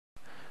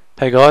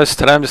Hey guys,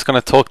 today I'm just going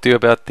to talk to you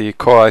about the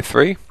Core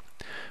i3,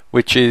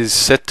 which is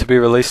set to be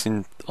released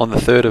on the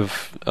 3rd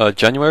of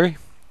January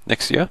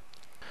next year.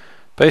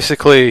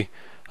 Basically,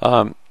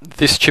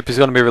 this chip is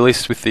going to be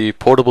released with the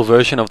portable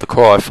version of the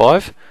Core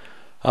i5.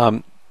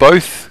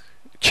 Both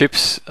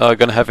chips are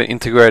going to have an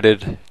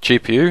integrated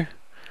GPU,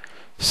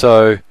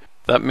 so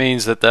that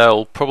means that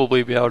they'll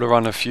probably be able to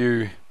run a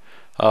few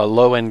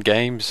low-end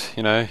games,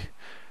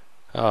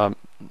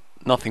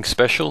 nothing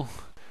special.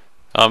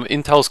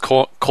 Intel's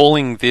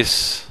calling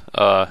this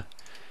the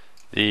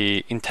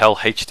Intel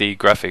HD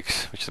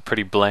graphics, which is a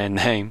pretty bland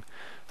name.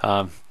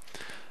 I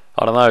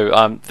don't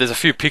know. There's a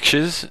few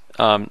pictures,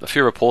 a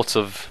few reports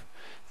of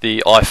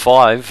the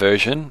i5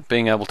 version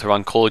being able to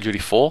run Call of Duty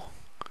 4.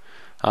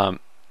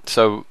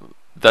 So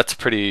that's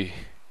pretty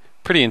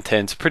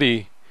intense,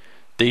 pretty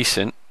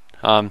decent.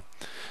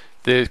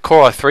 The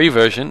Core i3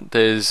 version,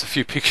 there's a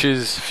few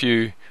pictures, a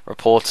few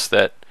reports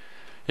that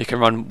you can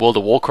run World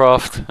of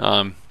Warcraft.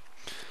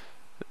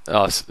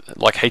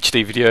 Like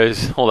HD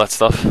videos, all that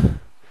stuff.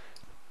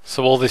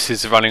 So all this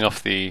is running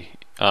off the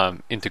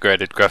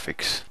integrated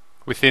graphics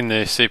within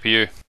the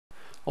CPU.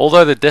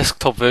 Although the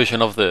desktop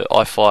version of the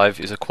i5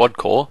 is a quad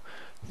core,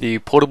 the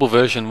portable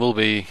version will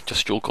be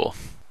just dual core.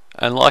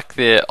 And like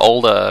their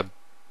older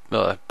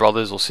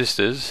brothers or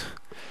sisters,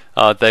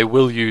 they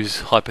will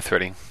use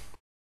hyperthreading.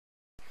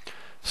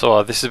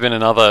 So this has been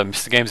another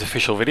Mr. Games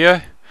official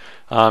video.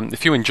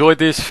 If you enjoyed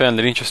this, found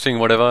it interesting,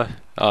 whatever,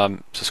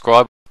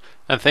 subscribe.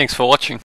 And thanks for watching.